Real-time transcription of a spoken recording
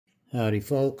Howdy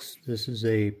folks, this is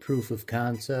a proof of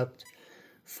concept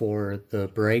for the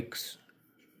brakes,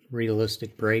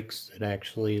 realistic brakes that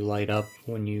actually light up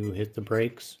when you hit the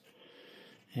brakes.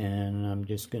 And I'm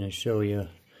just going to show you,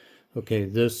 okay,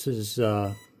 this is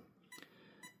the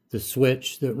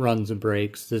switch that runs the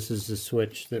brakes. This is the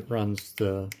switch that runs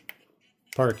the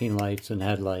parking lights and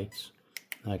headlights.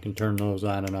 I can turn those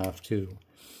on and off too.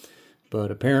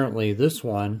 But apparently this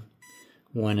one,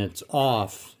 when it's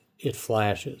off, it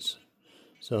flashes.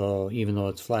 So even though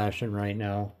it's flashing right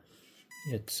now,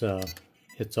 it's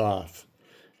off.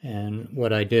 And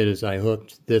what I did is I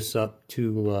hooked this up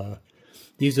to,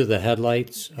 these are the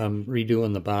headlights. I'm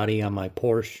redoing the body on my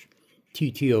Porsche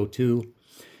TT-02,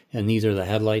 and these are the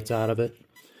headlights out of it.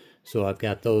 So I've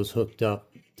got those hooked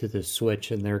up to this switch,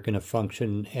 and they're going to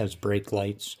function as brake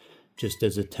lights just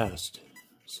as a test.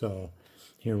 So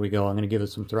here we go. I'm going to give it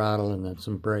some throttle and then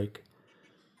some brake.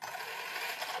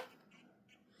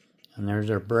 And there's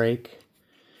our brake,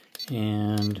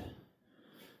 and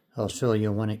I'll show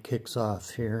you when it kicks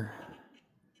off here.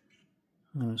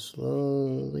 I'm going to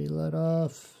slowly let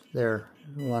off. There,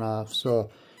 it went off. So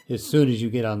as soon as you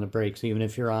get on the brakes, even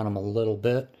if you're on them a little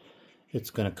bit, it's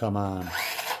going to come on.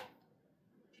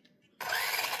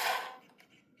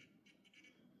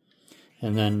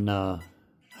 And then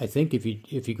I think if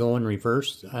you go in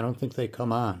reverse, I don't think they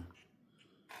come on.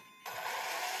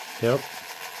 Yep.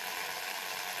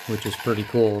 Which is pretty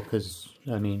cool because,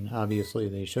 I mean, obviously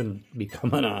they shouldn't be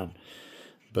coming on.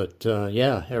 But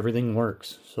yeah, everything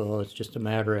works. So it's just a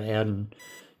matter of adding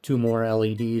 2 more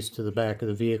LEDs to the back of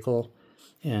the vehicle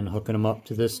and hooking them up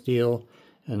to this deal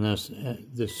and this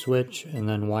switch, and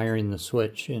then wiring the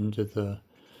switch into the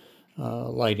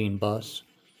lighting bus.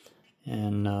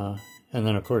 And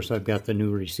then of course I've got the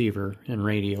new receiver and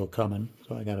radio coming,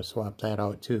 so I got to swap that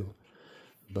out too.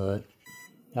 But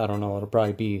I don't know, it'll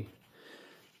probably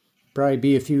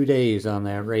be a few days on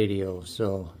that radio,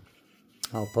 so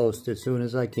I'll post as soon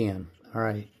as I can. All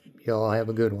right, y'all have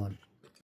a good one.